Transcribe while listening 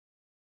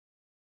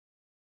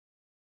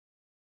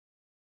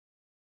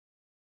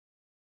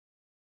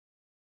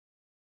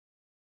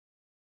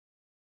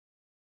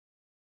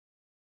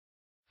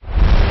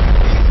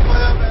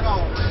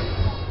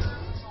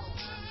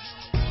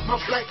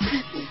black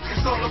people.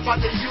 It's all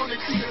about the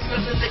unity. There's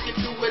nothing they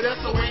can do with us,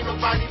 so ain't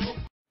nobody.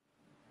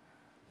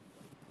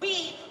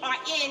 We are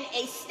in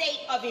a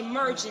state of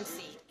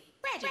emergency.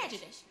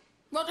 Prejudice.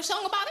 Wrote a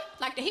song about it?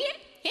 Like to hear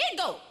it? Here it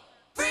go.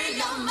 Free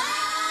your mind.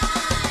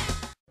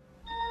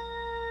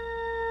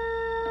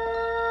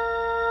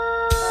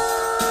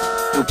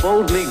 To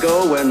boldly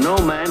go where no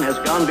man has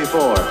gone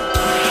before.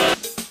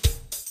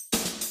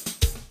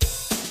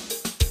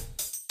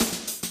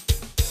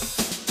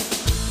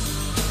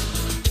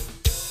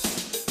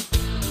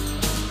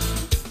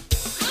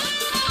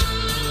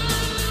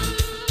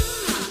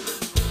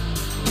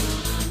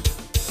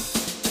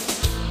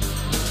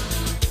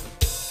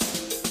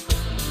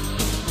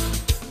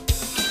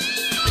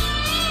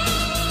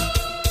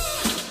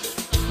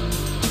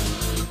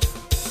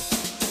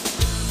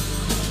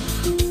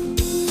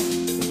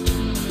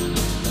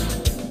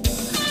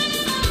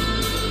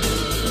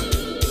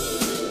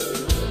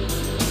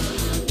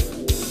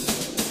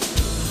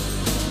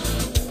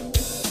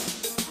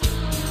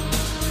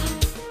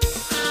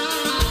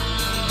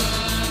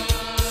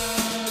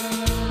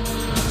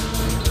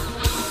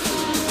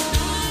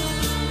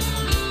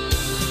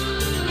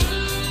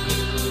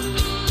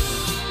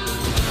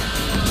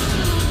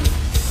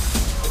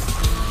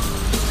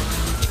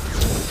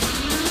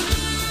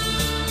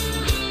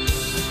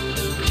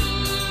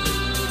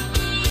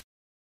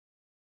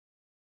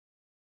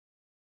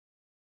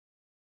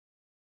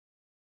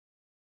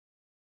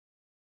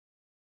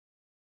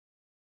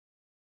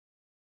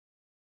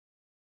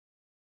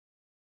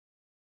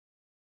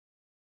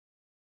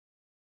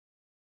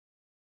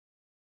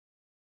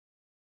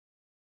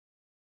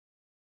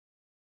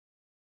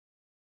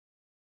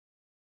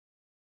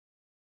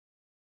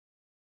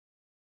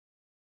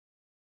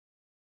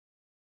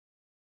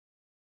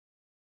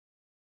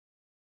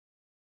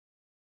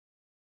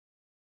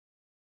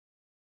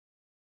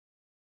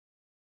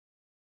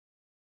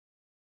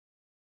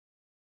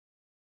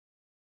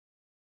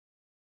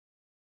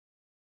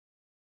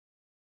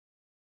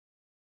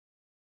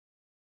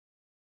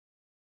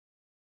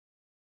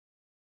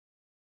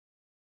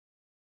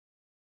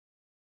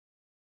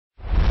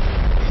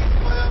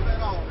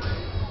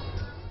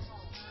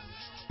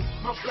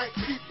 Black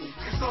people,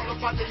 it's all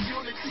about the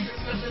unity.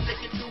 There's nothing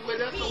they can do with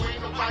us, so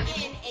ain't nobody.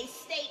 We are in a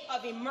state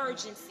of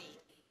emergency.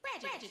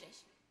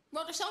 Prejudice.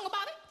 Wrote a song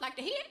about it? Like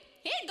to hear it?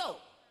 Here it go.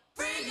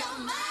 Free your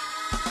mind.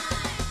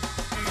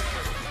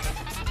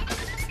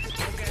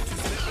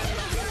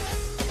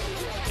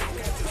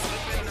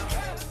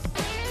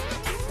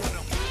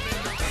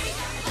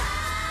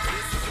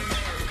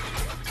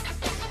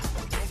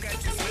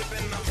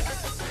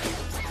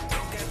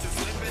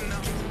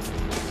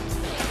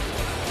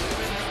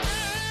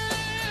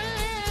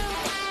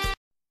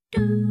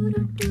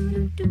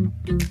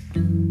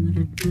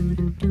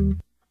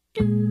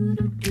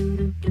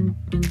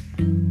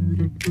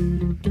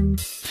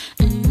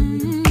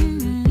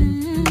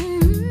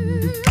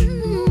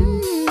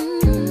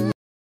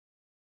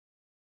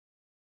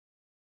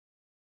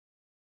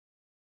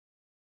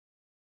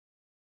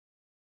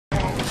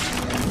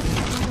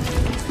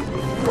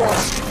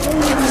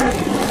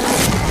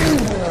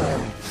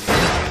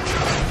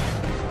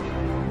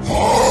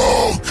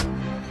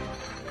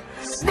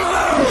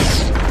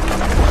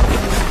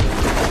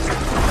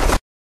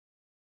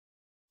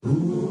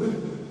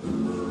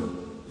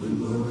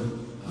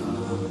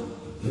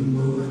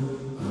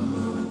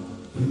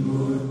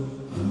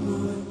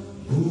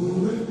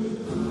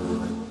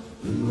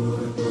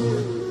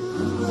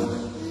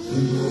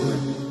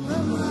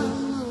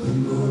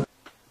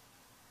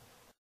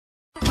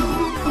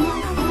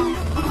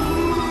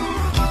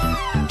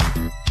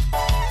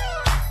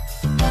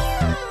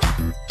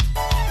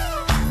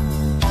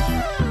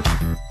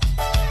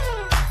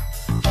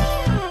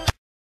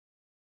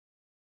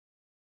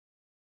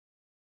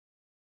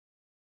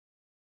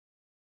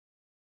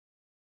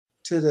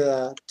 To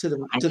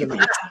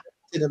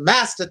the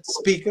master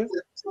speaker,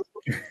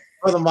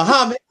 Brother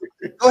Muhammad.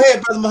 Go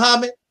ahead, Brother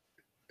Muhammad.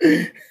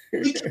 You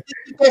keep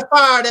that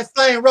fire, that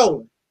flame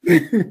rolling.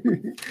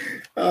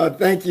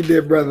 Thank you,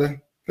 dear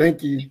brother.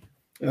 Thank you.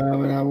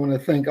 And I want to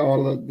thank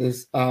all of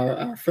this,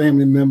 our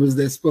family members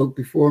that spoke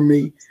before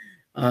me.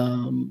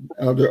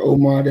 Elder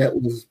Omar, that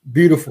was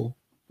beautiful,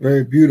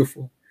 very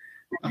beautiful.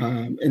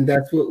 And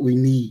that's what we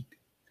need.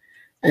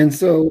 And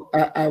so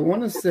I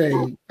want to say,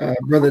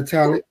 Brother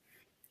Taalik,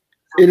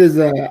 it is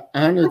an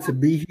honor to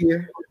be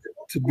here,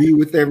 to be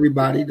with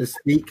everybody, to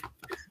speak.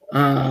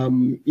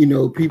 You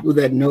know, people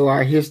that know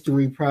our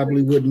history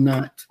probably would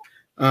not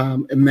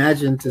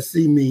imagine to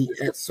see me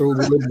at Soul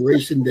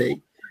Liberation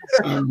Day,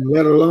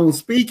 let alone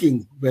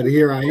speaking, but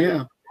here I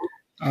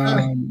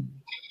am.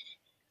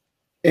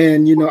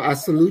 And, you know, I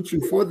salute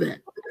you for that.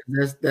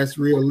 That's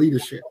real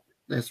leadership.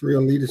 That's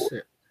real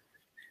leadership.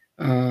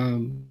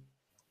 And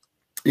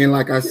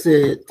like I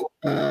said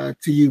to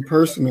you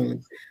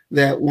personally,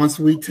 that once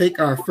we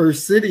take our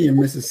first city in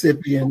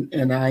Mississippi,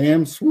 and I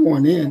am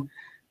sworn in,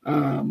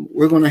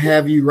 we're going to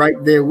have you right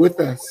there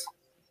with us,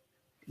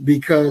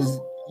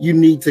 because you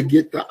need to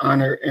get the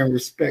honor and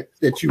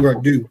respect that you are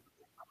due.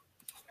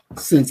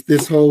 since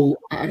this whole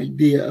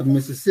idea of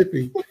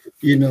Mississippi,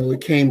 you know,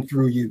 it came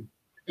through you.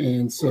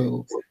 And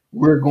so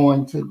we're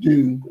going to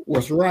do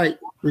what's right,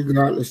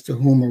 regardless to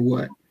whom or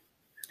what.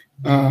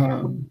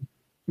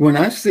 When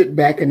I sit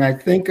back and I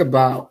think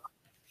about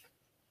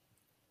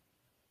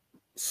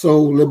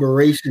Soul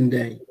Liberation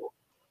Day,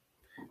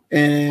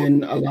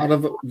 and a lot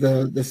of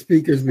the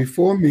speakers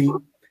before me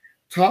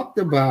talked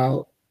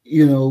about,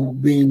 you know,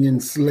 being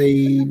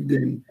enslaved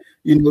and,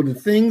 you know, the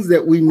things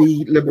that we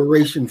need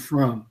liberation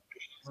from.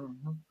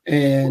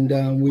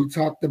 And we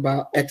talked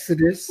about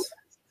Exodus,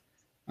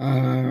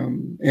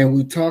 and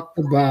we talked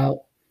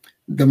about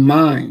the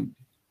mind,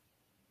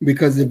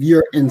 because if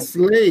you're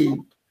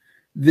enslaved,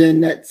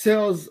 then that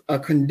tells a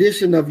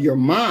condition of your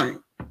mind.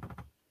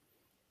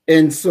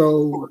 And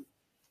so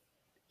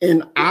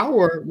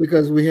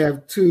because we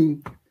have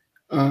two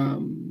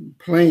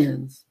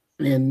plans,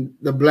 and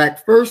the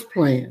Black First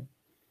plan,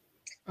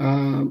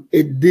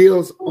 it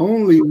deals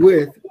only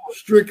with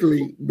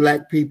strictly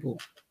Black people,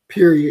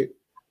 period,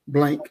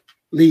 blank,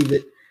 leave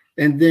it.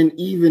 And then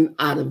even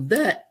out of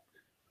that,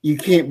 you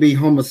can't be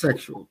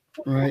homosexual,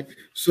 right?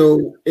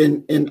 So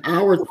in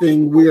our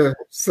thing, we're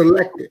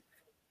selected.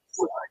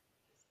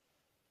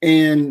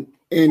 And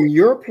in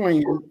your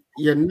plan,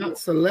 you're not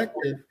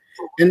selective,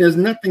 and there's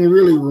nothing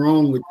really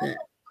wrong with that.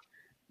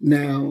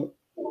 Now,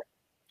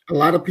 a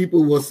lot of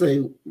people will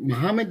say,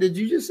 Muhammad, did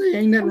you just say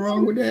ain't nothing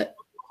wrong with that?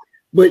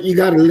 But you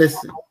got to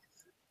listen,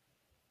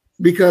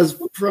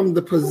 because from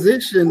the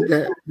position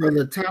that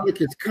Brother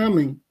Taalik is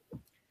coming,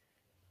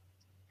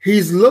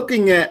 he's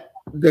looking at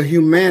the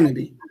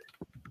humanity,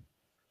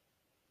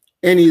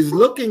 and he's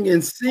looking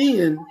and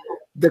seeing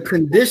the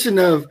condition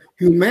of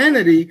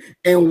humanity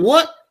and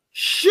what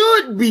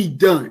should be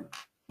done.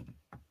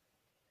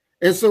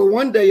 And so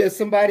one day, as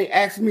somebody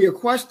asked me a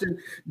question,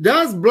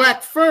 does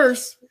Black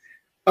First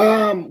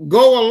go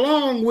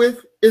along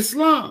with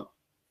Islam?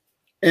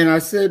 And I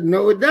said,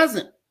 no, it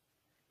doesn't,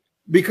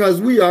 because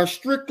we are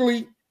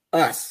strictly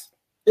us.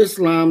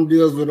 Islam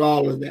deals with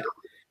all of that.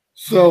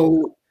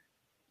 So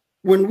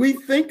when we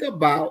think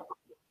about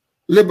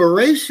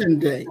Liberation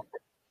Day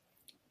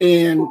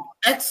and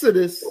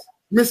Exodus,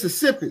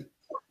 Mississippi,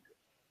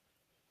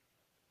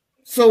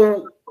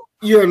 so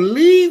you're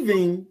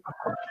leaving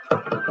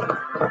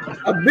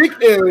a big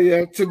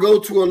area to go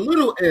to a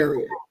little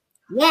area.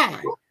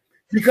 Why?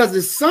 Because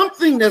there's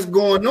something that's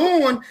going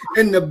on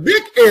in the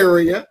big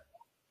area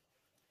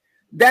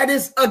that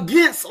is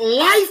against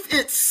life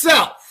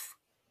itself.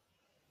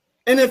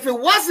 And if it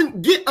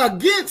wasn't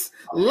against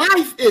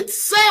life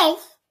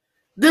itself,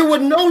 there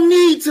would no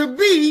need to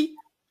be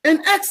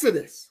an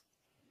Exodus.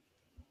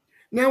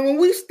 Now, when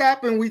we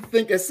stop and we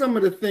think of some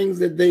of the things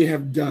that they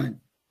have done,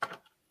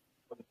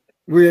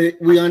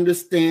 we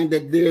understand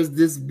that there's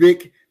this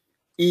big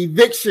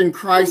eviction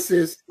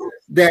crisis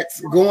that's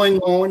going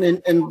on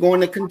and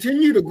going to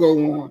continue to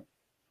go on.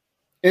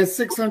 And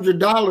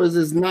 $600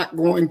 is not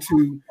going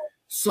to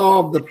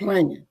solve the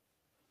plan.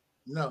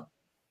 No.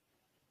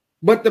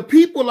 But the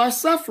people are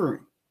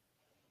suffering.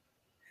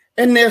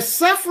 And they're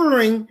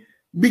suffering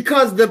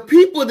because the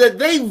people that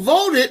they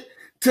voted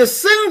to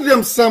send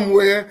them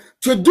somewhere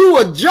to do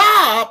a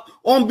job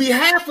on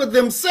behalf of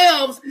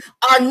themselves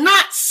are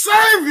not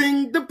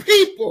serving the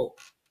people.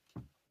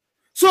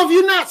 So if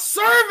you're not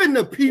serving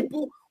the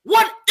people,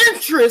 what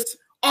interests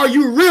are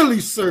you really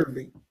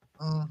serving?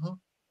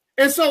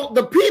 And so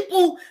the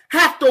people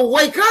have to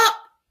wake up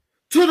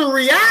to the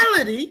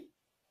reality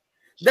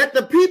that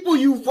the people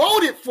you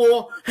voted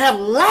for have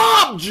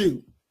robbed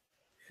you.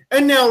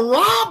 And they're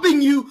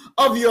robbing you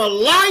of your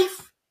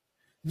life.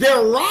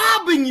 They're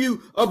robbing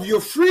you of your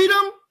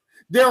freedom.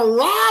 They're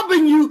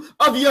robbing you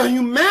of your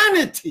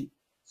humanity.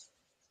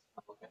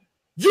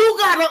 You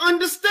got to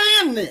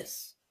understand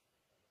this.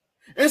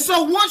 And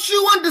so once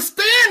you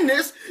understand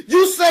this,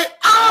 you say,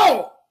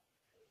 oh,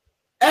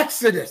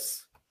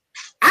 Exodus,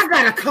 I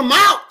got to come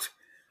out.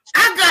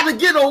 I got to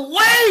get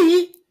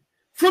away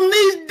from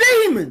these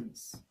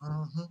demons.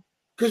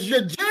 Because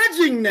you're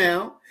judging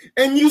now,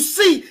 and you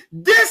see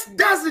this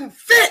doesn't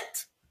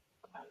fit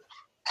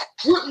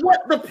with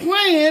what the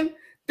plan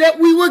that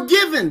we were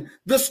given,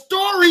 the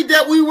story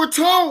that we were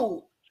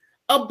told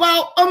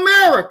about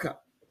America.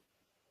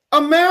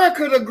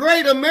 America the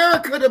great,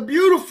 America the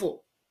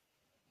beautiful.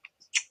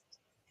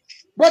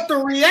 But the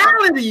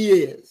reality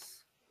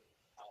is,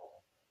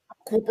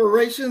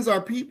 corporations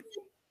are people.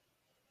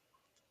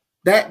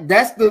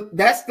 That's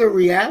the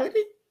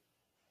reality.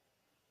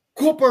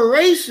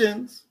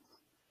 Corporations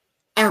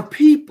are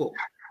people.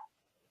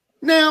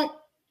 Now,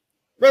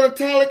 Brother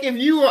Taalik, if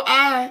you or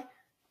I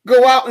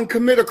go out and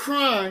commit a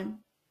crime,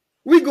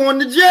 we going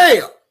to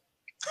jail.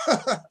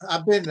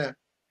 I've been there.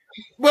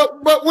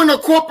 But when a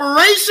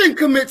corporation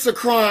commits a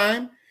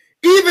crime,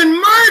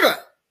 even murder,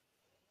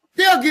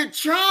 they'll get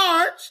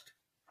charged.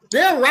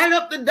 They'll write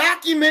up the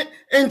document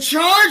and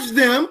charge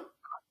them,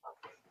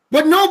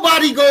 but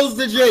nobody goes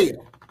to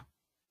jail.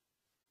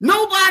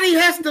 Nobody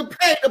has to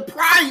pay the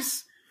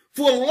price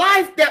for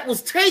life that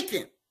was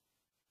taken.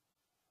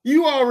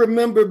 You all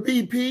remember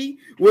BP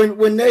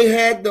when they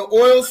had the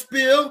oil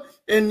spill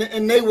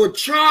and they were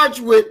charged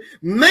with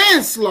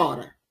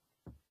manslaughter.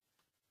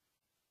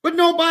 But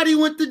nobody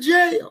went to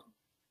jail.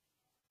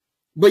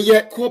 But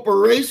yet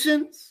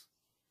corporations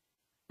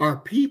are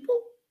people.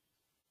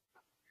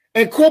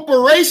 And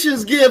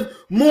corporations give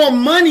more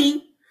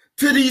money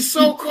to these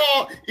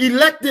so-called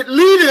elected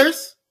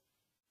leaders.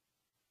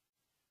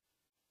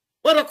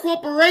 But a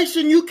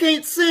corporation, you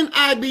can't send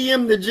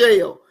IBM to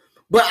jail.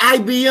 But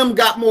IBM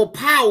got more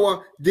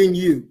power than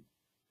you.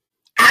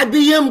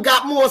 IBM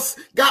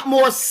got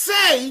more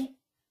say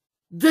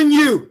than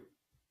you.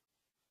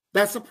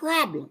 That's a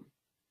problem.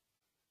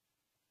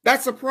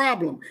 That's a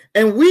problem.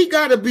 And we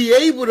got to be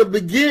able to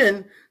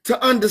begin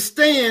to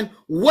understand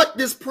what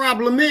this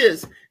problem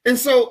is. And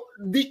so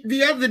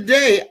the other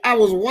day I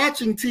was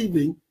watching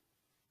TV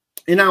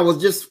and I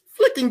was just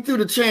flicking through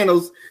the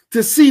channels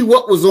to see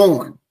what was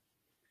on.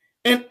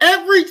 And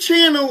every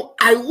channel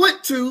I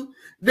went to,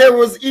 there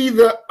was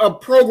either a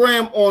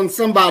program on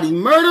somebody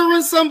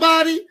murdering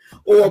somebody,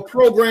 or a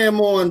program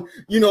on,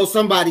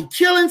 somebody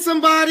killing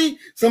somebody,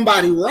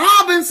 somebody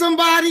robbing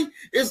somebody.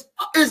 It's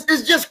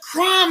just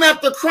crime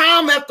after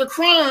crime after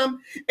crime.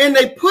 And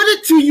they put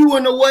it to you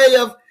in a way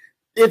of,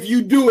 if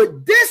you do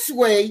it this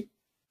way,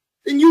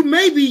 then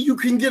maybe you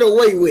can get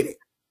away with it.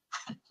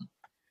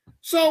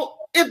 So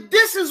if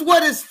this is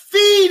what is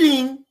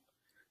feeding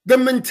the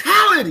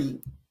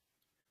mentality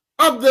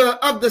of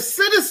the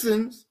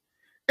citizens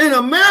in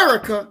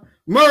America,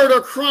 murder,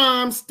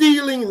 crime,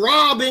 stealing,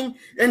 robbing,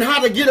 and how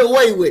to get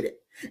away with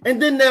it.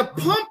 And then they're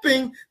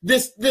pumping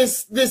this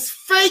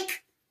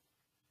fake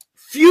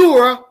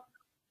furor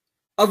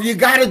of you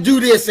got to do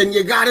this and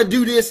you got to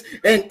do this,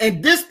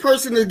 and this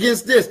person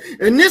against this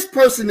and this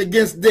person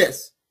against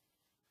this.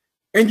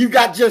 And you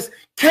got just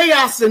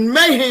chaos and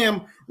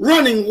mayhem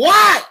running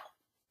wild.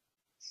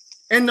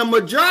 And the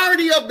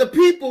majority of the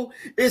people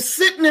is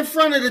sitting in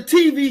front of the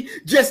TV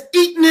just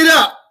eating it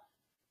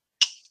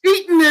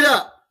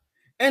up,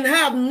 and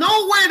have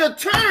nowhere to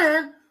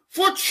turn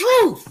for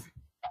truth,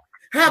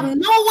 have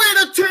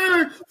nowhere to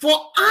turn for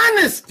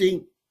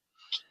honesty,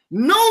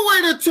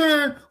 nowhere to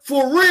turn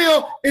for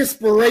real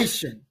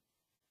inspiration.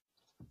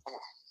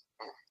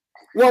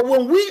 Well,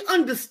 when we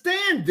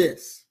understand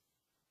this,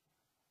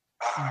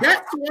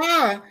 that's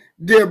why,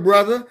 dear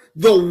brother,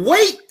 the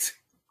weight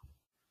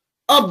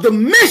of the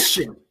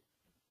mission,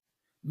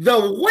 the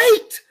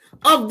weight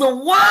of the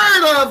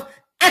word of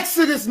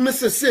Exodus,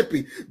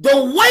 Mississippi,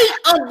 the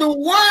weight of the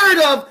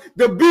word of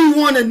the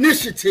B1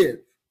 initiative.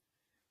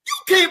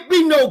 You can't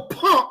be no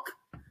punk.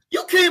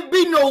 You can't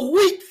be no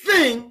weak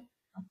thing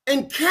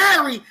and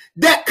carry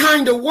that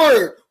kind of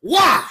word.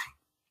 Why?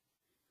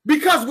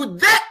 Because with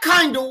that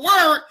kind of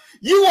word,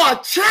 you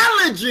are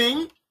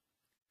challenging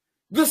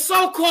the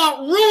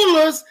so-called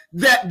rulers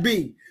that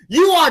be.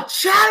 You are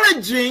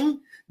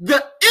challenging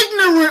the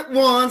ignorant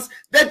ones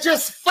that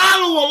just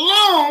follow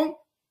along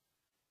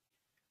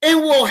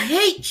and will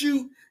hate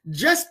you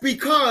just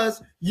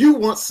because you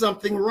want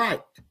something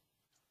right.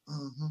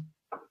 Mm-hmm.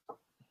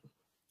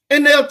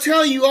 And they'll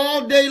tell you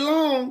all day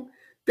long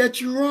that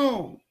you're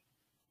wrong.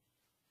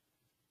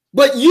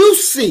 But you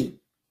see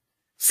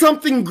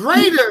something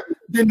greater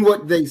than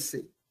what they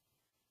see.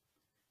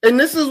 And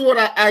this is what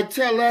I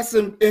tell us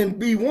in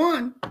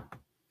B1.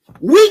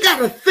 We got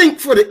to think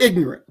for the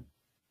ignorant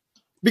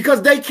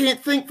because they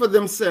can't think for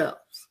themselves.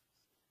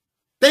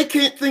 They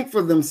can't think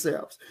for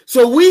themselves.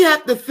 So we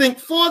have to think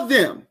for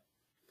them.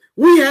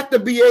 We have to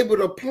be able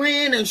to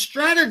plan and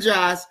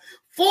strategize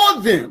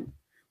for them.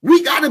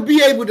 We got to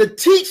be able to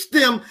teach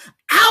them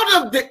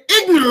out of the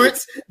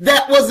ignorance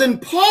that was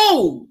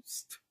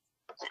imposed.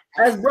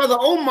 As Brother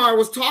Omar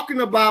was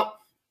talking about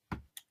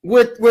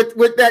with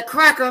that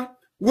cracker,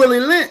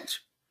 Willie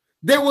Lynch,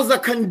 there was a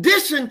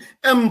condition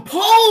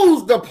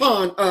imposed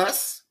upon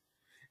us.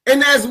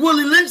 And as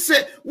Willie Lynch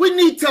said, we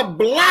need to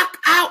block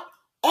out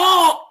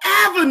all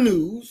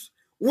avenues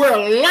where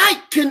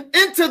light can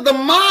enter the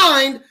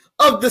mind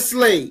of the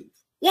slave.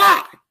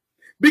 Why?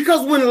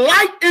 Because when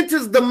light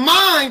enters the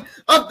mind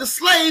of the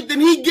slave, then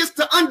he gets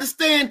to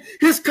understand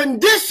his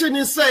condition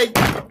and say,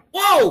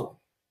 whoa,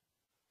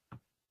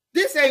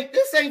 this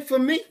ain't for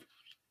me.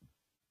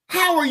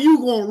 How are you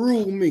going to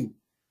rule me?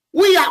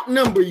 We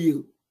outnumber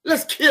you.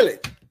 Let's kill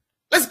it.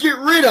 Let's get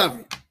rid of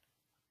it.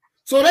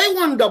 So they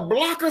wanted to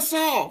block us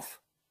off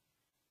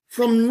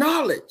from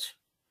knowledge,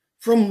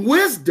 from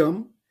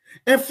wisdom,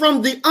 and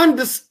from the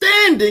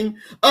understanding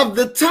of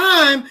the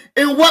time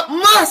and what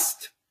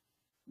must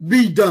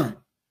be done.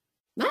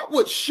 Not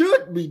what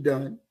should be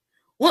done,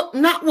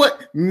 not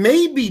what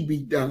maybe be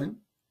done,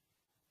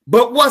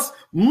 but what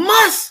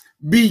must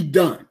be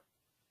done.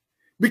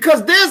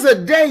 Because there's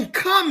a day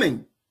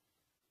coming.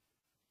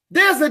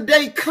 There's a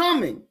day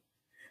coming.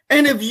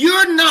 And if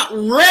you're not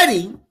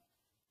ready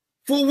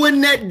for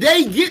when that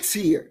day gets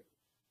here,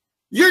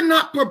 you're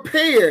not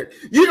prepared,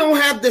 you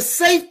don't have the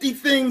safety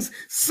things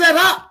set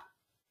up,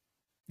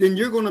 then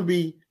you're going to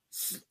be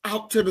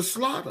out to the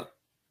slaughter.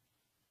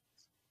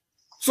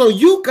 So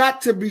you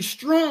got to be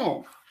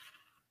strong.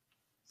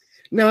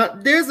 Now,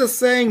 there's a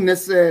saying that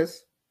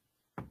says,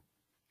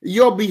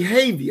 your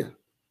behavior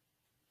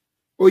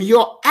or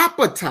your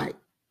appetite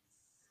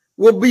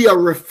will be a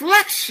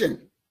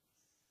reflection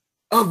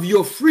of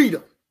your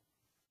freedom.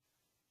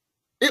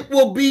 It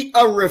will be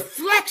a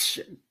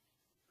reflection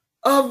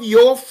of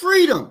your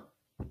freedom.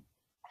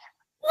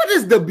 What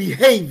is the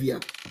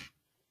behavior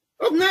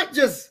of not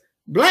just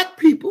black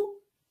people,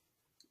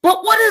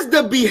 but what is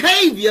the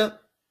behavior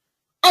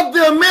of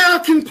the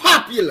American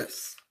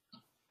populace?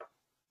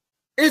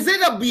 Is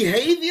it a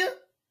behavior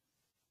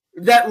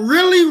that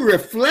really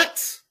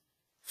reflects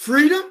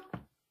freedom?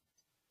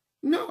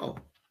 No,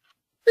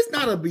 it's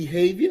not a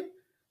behavior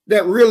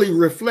that really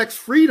reflects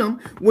freedom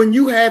when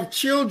you have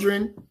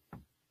children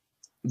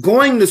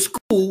going to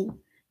school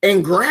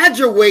and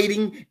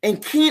graduating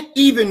and can't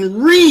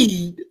even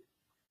read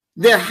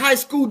their high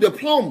school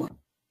diploma.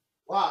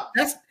 Wow.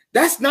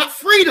 That's not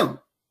freedom.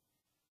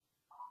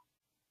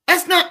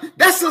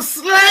 That's a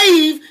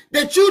slave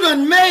that you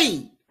done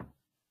made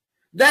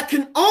that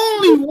can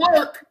only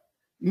work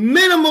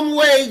minimum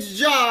wage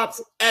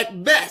jobs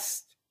at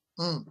best.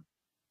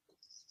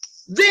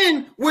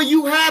 Then where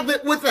you have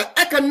it with an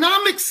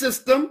economic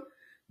system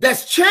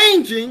that's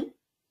changing,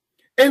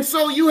 and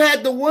so you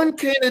had the one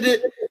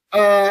candidate,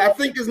 I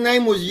think his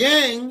name was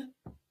Yang,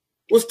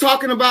 was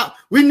talking about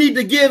we need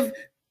to give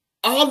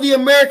all the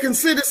American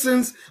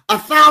citizens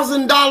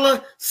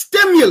 $1,000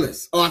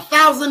 stimulus or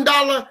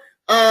 $1,000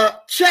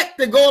 check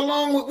to go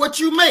along with what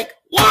you make.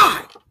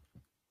 Why?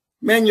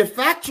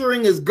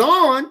 Manufacturing is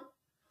gone.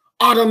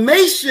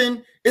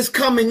 Automation is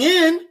coming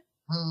in.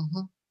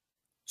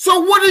 So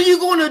what are you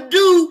going to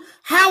do?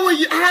 How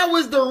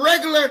is the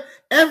regular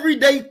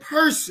everyday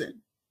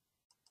person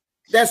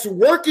that's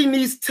working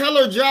these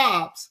teller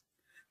jobs,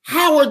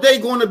 how are they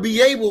going to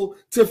be able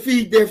to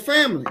feed their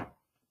family?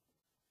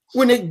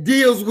 When it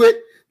deals with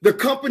the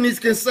companies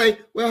can say,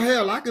 well,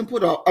 hell, I can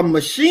put a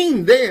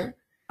machine there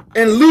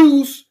and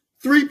lose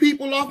 3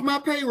 people off my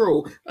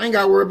payroll. I ain't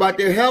got to worry about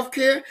their health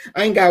care.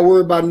 I ain't got to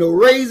worry about no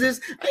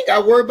raises. I ain't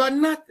got to worry about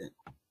nothing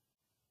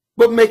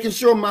but making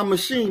sure my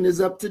machine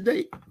is up to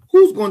date.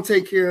 Who's going to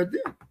take care of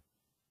them?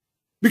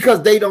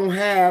 Because they don't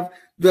have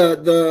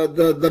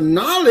the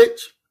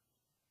knowledge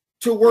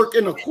to work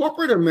in a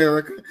corporate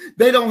America.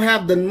 They don't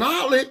have the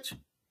knowledge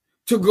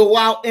to go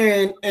out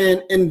and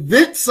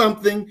invent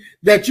something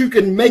that you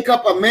can make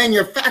up a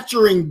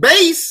manufacturing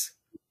base.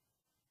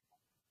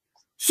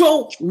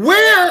 So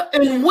where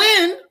and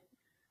when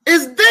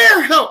is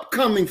their help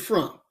coming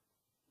from?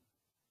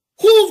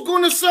 Who's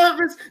going to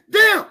service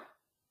them?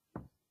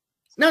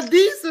 Now,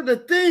 these are the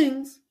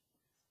things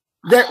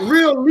that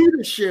real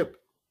leadership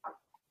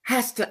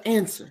has to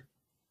answer.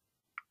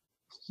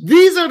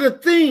 These are the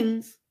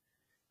things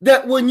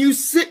that when you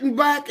sitting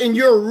back and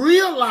you're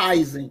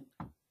realizing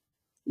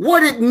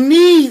what it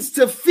needs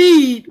to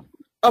feed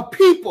a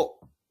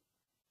people,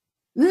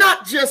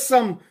 not just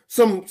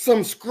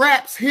some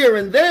scraps here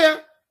and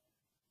there,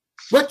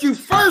 but you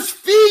first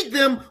feed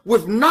them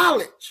with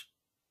knowledge.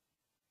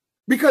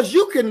 Because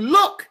you can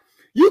look,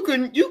 you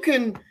can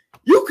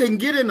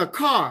get in a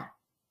car,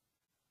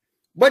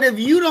 but if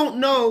you don't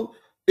know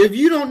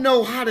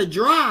how to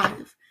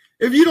drive,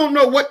 if you don't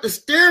know what the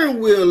steering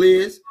wheel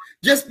is,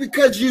 just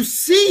because you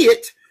see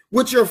it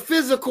with your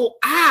physical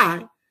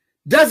eye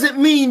doesn't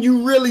mean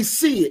you really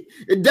see it.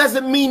 It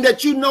doesn't mean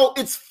that you know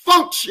its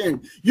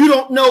function. You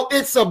don't know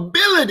its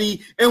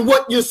ability and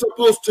what you're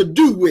supposed to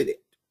do with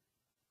it.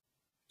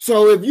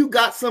 So if you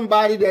got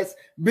somebody that's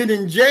been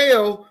in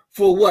jail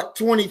for what,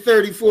 20,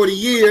 30, 40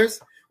 years,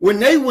 when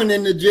they went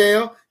into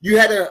jail, you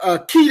had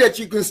a key that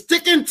you can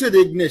stick into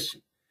the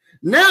ignition.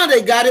 Now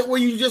they got it where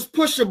you just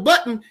push a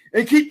button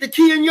and keep the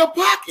key in your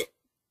pocket.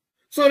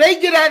 So they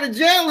get out of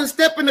jail and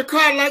step in the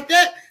car like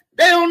that.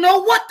 They don't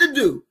know what to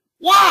do.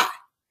 Why?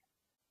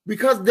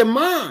 Because the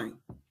mind,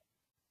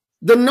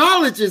 the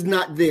knowledge is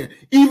not there,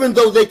 even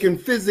though they can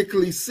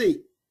physically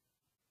see.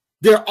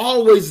 They're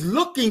always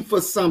looking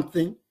for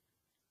something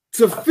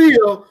to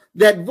fill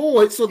that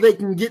void so they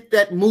can get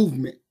that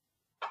movement.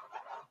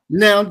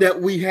 Now that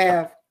we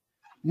have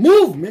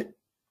movement,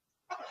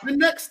 the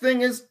next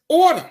thing is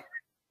order.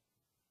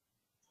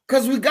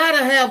 Because we got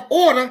to have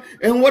order,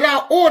 and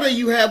without order,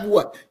 you have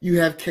what? You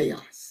have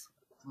chaos.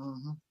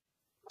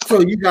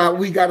 So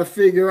we got to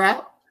figure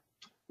out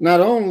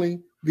not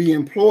only the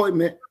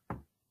employment,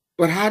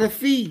 but how to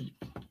feed,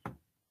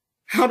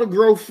 how to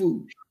grow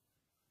food.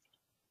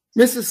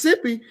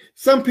 Mississippi,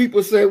 some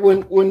people say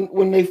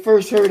when they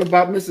first heard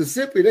about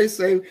Mississippi, they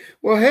say,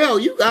 well, hell,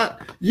 you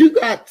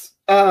got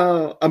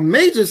a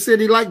major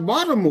city like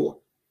Baltimore.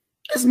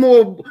 There's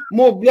more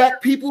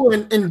black people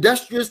and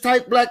industrious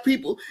type black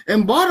people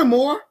in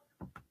Baltimore.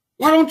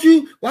 Why don't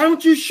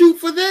you shoot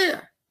for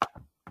there?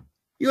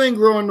 You ain't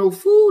growing no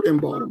food in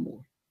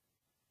Baltimore.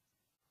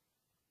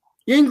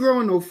 You ain't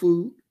growing no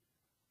food.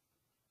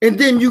 And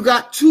then you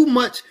got too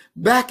much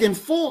back and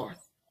forth.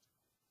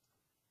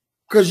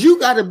 Because you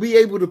got to be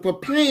able to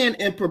plan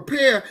and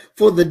prepare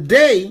for the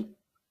day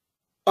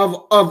of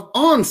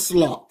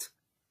onslaught.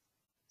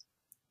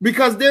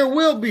 Because there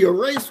will be a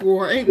race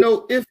war. Ain't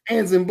no ifs,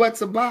 ands, and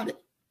buts about it.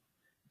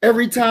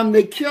 Every time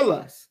they kill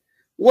us,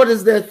 what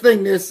is that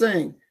thing they're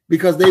saying?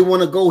 because they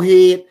want to go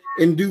ahead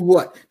and do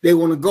what? They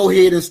want to go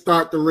ahead and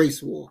start the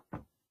race war.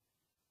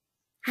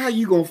 How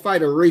you going to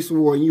fight a race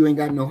war and you ain't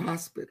got no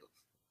hospitals?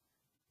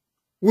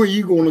 Where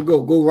you going to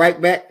go? Go right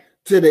back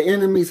to the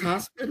enemy's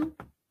hospital?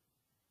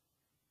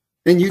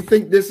 And you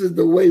think this is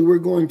the way we're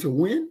going to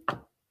win?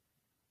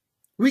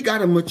 We got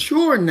to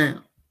mature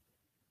now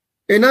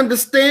and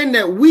understand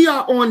that we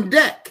are on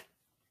deck.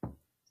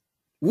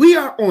 We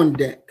are on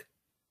deck.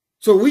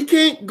 So we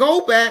can't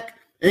go back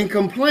and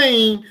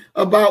complain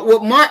about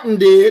what Martin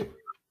did,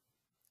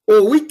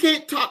 or we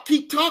can't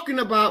keep talking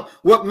about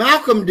what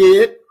Malcolm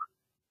did.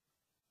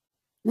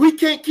 We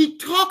can't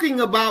keep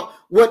talking about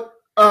what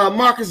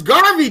Marcus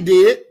Garvey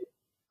did.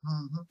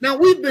 Mm-hmm. Now,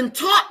 we've been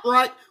taught,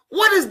 right?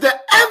 What is the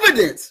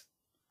evidence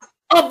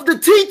of the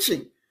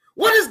teaching?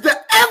 What is the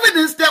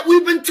evidence that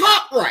we've been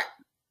taught, right?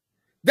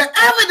 The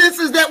evidence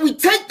is that we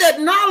take that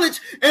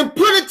knowledge and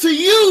put it to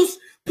use,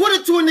 put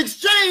it to an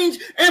exchange,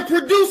 and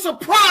produce a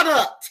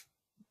product.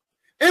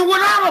 And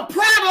without a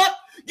product,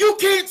 you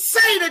can't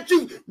say that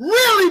you've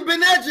really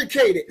been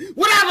educated.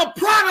 Without a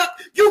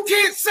product, you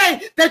can't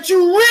say that you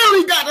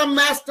really got a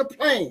master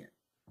plan.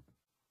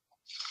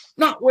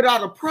 Not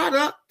without a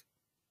product.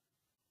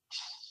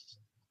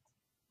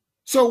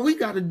 So we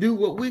got to do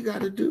what we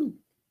got to do.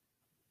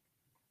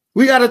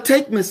 We got to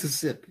take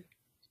Mississippi.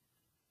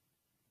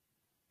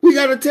 We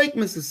got to take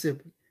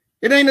Mississippi.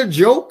 It ain't a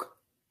joke.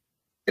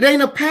 It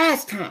ain't a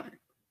pastime.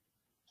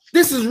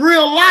 This is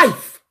real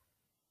life.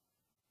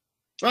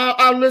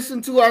 I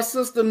listened to our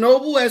sister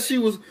Noble as she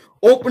was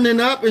opening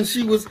up and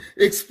she was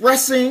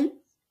expressing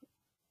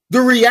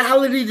the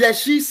reality that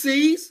she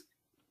sees.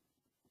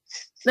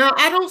 Now,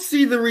 I don't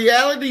see the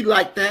reality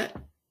like that.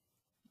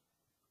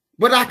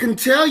 But I can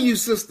tell you,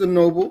 Sister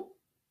Noble,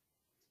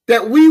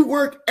 that we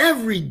work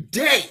every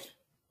day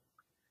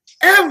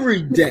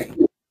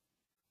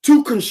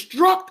to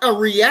construct a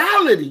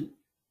reality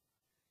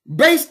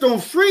based on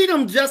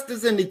freedom,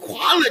 justice, and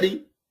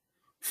equality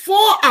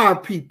for our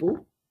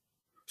people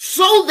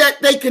so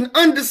that they can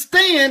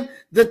understand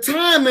the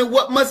time and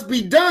what must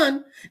be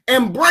done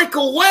and break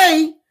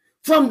away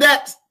from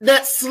that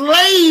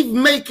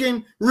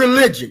slave-making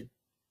religion.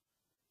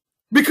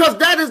 Because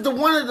that is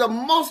one of the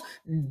most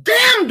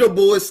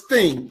damnablest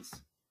things,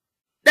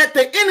 that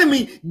the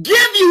enemy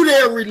give you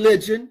their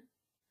religion,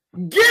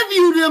 give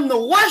you them to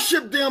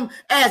worship them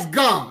as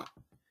God.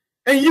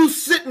 And you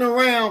sitting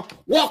around,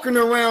 walking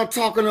around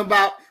talking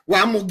about,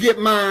 well, I'm going to get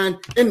mine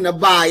in the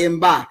by and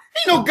by.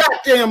 Ain't no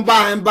goddamn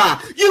by and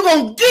by. You're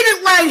going to get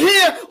it right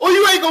here or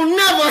you ain't going to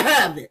never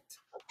have it.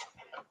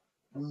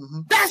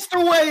 Mm-hmm. That's the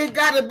way it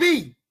got to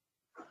be.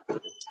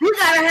 You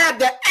got to have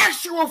the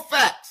actual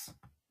facts.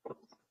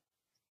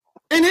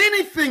 And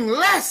anything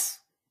less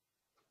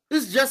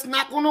is just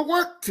not going to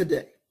work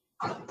today.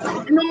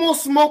 No more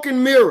smoke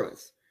and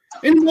mirrors.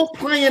 No more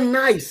playing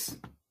nice.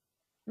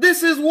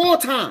 This is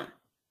wartime.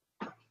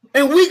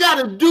 And we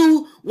got to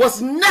do what's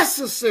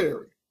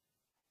necessary.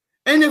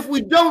 And if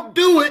we don't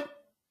do it,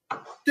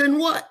 then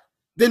what?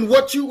 Then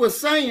what you were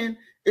saying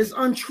is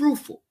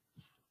untruthful.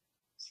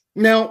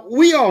 Now,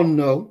 we all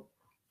know,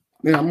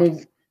 and I'm going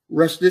to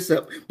rush this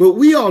up, but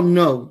we all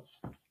know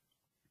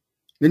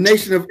the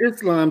Nation of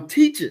Islam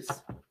teaches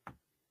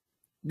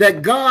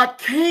that God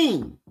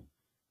came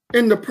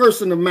in the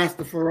person of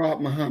Master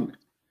Farad Muhammad,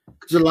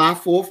 July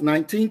 4th,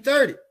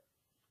 1930.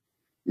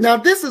 Now,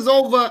 this is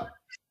over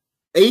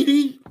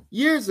 80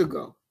 years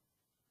ago.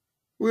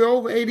 We're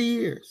over 80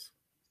 years.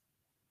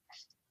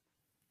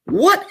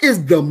 What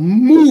is the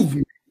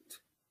movement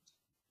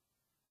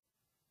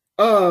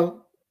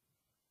of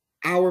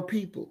our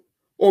people?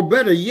 Or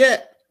better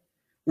yet,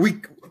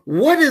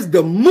 what is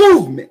the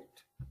movement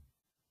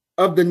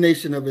of the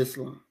Nation of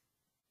Islam?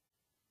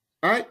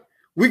 All right?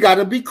 We got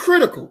to be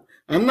critical.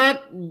 I'm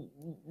not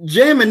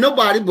jamming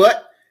nobody,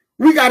 but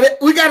we got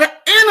to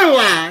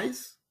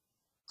analyze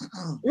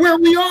where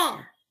we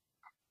are.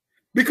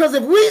 Because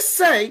if we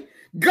say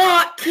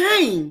God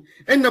came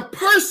in the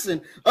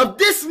person of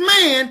this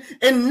man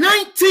in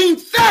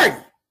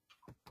 1930,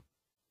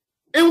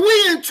 and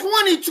we in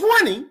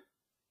 2020,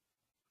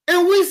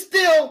 and we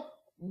still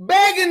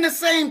bagging the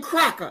same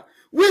cracker,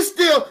 we're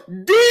still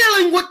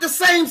dealing with the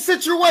same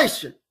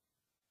situation,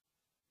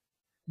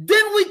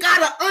 then we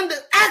gotta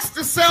ask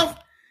ourselves,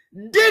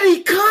 did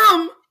he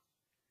come,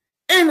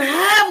 and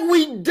have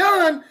we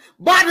done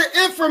by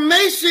the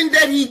information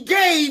that he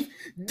gave,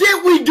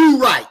 did we do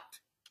right?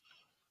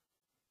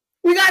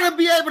 We got to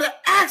be able to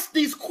ask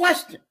these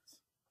questions.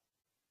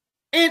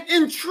 And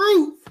in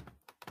truth,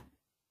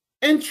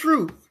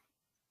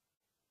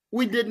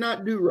 we did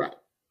not do right.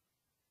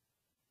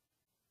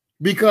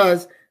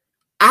 Because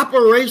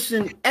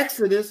Operation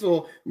Exodus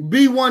or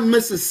B1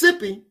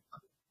 Mississippi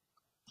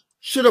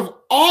should have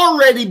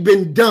already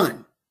been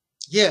done.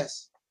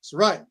 Yes, that's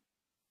right.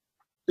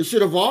 It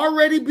should have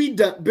already been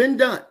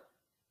done.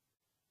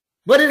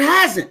 But it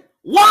hasn't.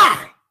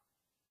 Why?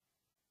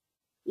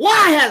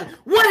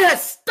 What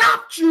has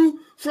stopped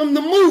you from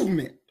the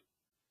movement?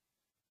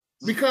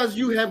 Because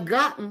you have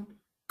gotten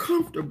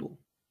comfortable.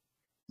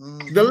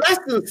 The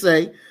lessons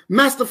say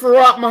Master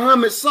Farad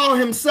Muhammad saw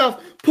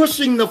himself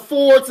pushing the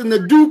Fords and the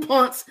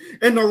DuPonts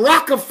and the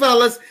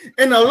Rockefellers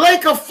in a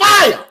lake of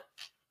fire.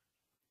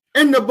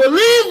 And the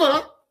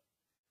believer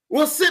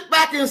will sit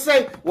back and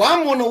say, well,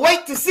 I'm going to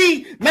wait to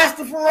see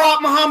Master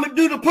Farad Muhammad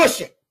do the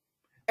pushing.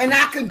 And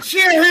I can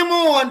cheer him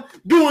on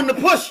doing the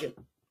pushing.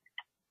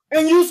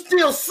 And you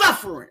still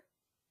suffering.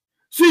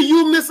 See,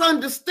 you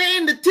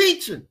misunderstand the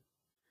teaching.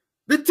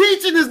 The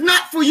teaching is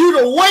not for you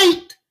to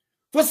wait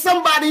for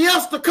somebody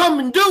else to come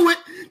and do it.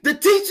 The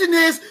teaching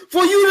is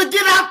for you to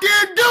get out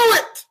there and do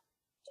it.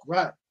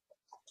 Right.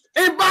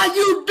 And by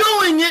you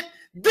doing it,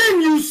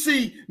 then you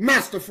see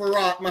Master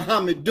Farad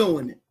Muhammad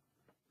doing it.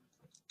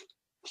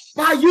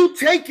 By you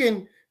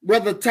taking,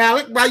 Brother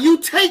Taalik, by you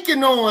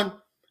taking on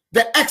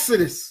the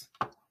Exodus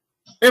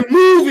and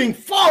moving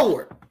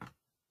forward,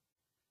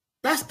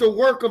 that's the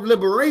work of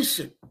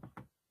liberation.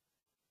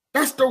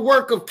 That's the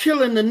work of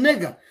killing the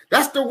nigger.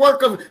 That's the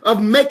work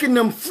of making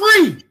them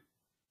free.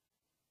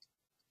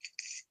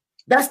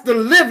 That's the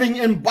living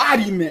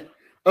embodiment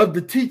of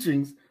the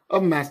teachings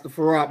of Master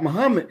Farad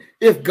Muhammad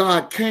if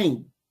God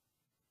came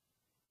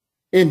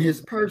in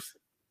his person.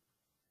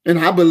 And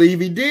I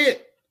believe he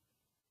did.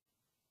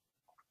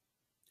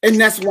 And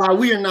that's why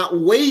we are not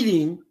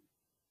waiting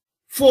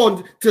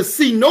to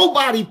see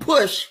nobody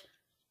push.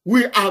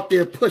 We're out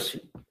there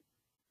pushing.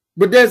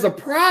 But there's a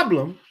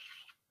problem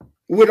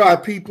with our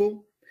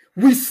people.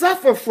 We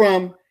suffer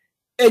from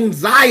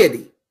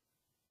anxiety,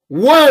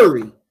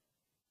 worry.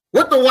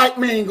 What the white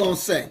man gonna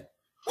say?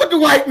 What the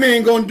white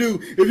man gonna do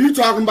if you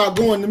talking about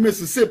going to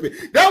Mississippi?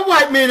 That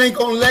white man ain't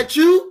gonna let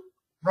you.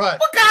 Right.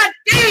 Well,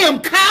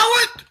 goddamn,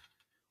 coward.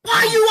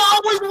 Why you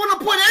always want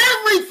to put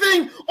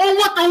everything on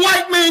what the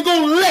white man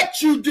gonna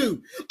let you do?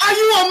 Are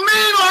you a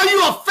man or are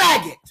you a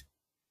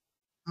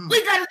faggot?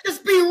 We gotta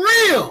just be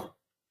real.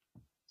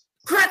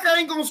 Cracker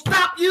ain't gonna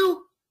stop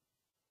you.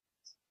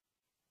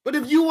 But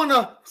if you want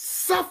to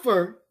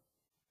suffer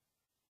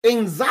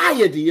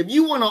anxiety, if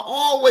you want to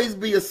always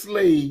be a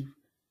slave,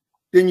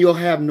 then you'll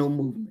have no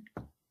movement.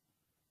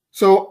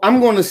 So I'm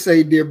going to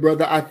say, dear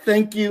brother, I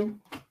thank you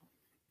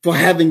for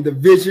having the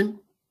vision,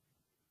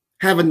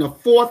 having the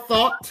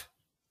forethought,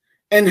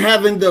 and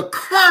having the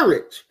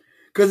courage.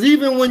 Because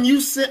even when you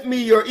sent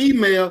me your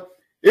email,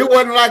 it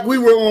wasn't like we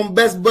were on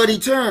best buddy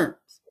terms.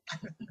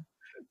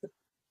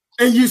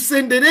 And you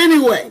sent it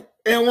anyway.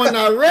 And when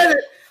I read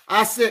it,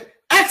 I said,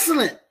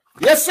 excellent.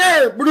 Yes,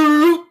 sir.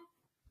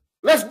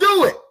 Let's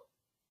do it.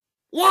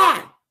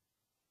 Why?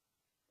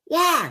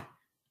 Why?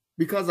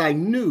 Because I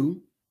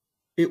knew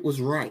it was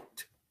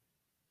right.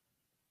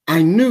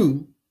 I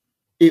knew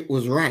it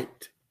was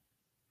right.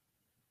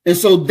 And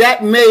so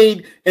that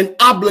made an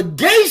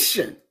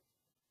obligation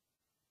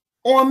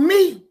on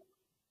me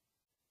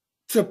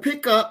to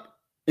pick up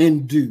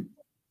and do.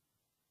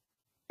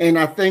 And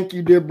I thank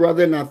you, dear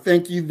brother, and I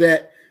thank you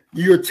that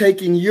you're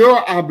taking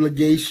your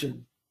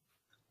obligation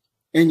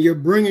and you're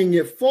bringing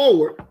it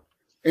forward,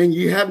 and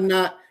you have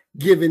not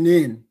given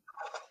in.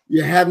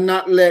 You have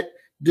not let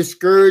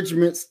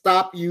discouragement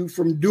stop you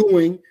from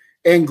doing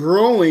and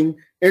growing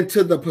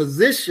into the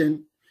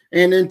position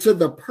and into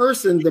the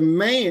person, the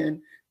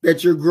man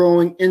that you're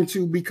growing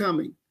into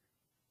becoming.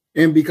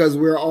 And because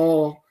we're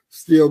all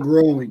still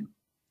growing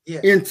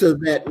into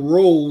that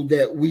role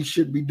that we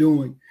should be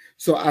doing.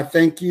 So I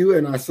thank you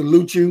and I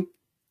salute you.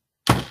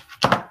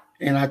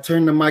 And I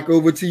turn the mic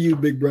over to you,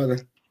 big brother.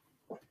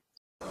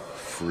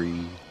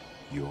 Free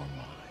your mind.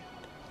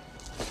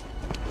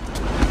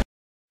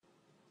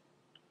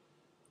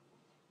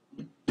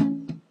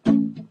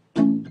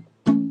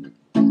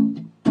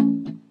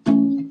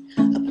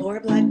 A poor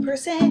black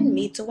person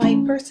meets a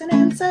white person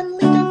and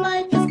suddenly their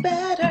life is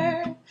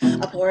better.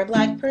 A poor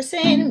black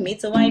person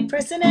meets a white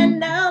person and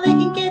now they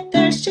can get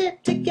their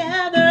shit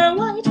together.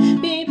 White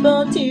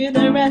people to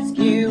the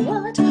rescue.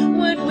 What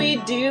would we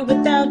do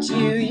without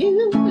you?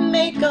 You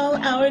make all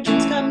our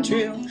dreams come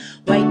true.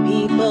 White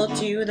people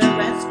to the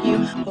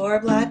rescue. Poor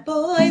black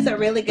boys are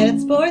really good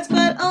at sports,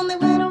 but only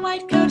when a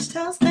white coach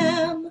tells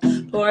them.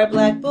 Poor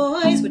black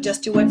boys would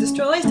just do what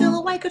destroys till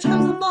a white coach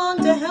comes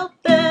along to help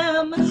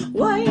them.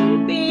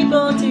 White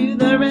people to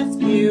the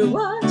rescue.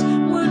 What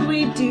would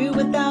we do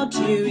without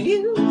you?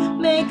 You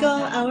make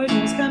all our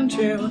dreams come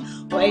true.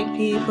 White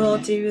people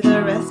to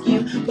the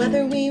rescue.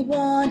 Whether we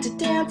want to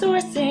dance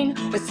or sing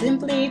or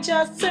simply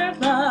just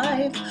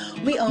survive,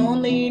 we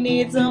only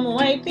need some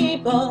white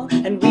people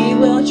and we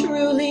will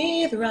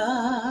truly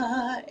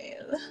thrive.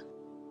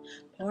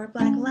 Poor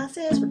black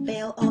lasses would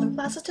fail all their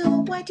classes till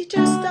a white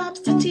teacher stops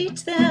to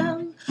teach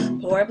them.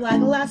 Poor black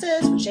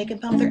lasses would shake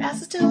and pump their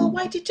asses till a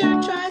white teacher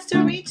tries to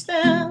reach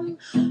them.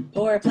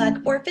 Poor black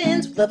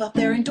orphans would live off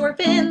their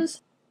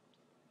endorphins.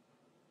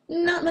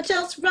 Not much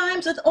else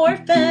rhymes with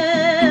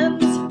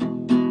orphans.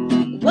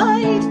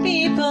 White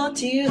people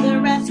to the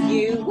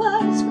rescue.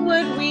 What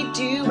would we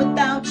do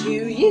without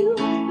you? You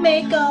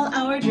make all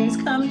our dreams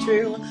come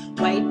true.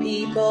 White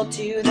people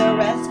to the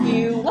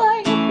rescue.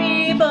 White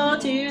people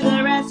to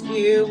the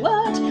rescue.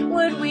 What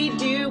would we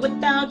do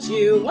without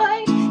you?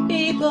 White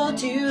people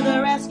to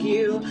the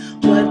rescue.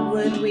 What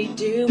would we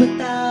do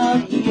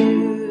without you?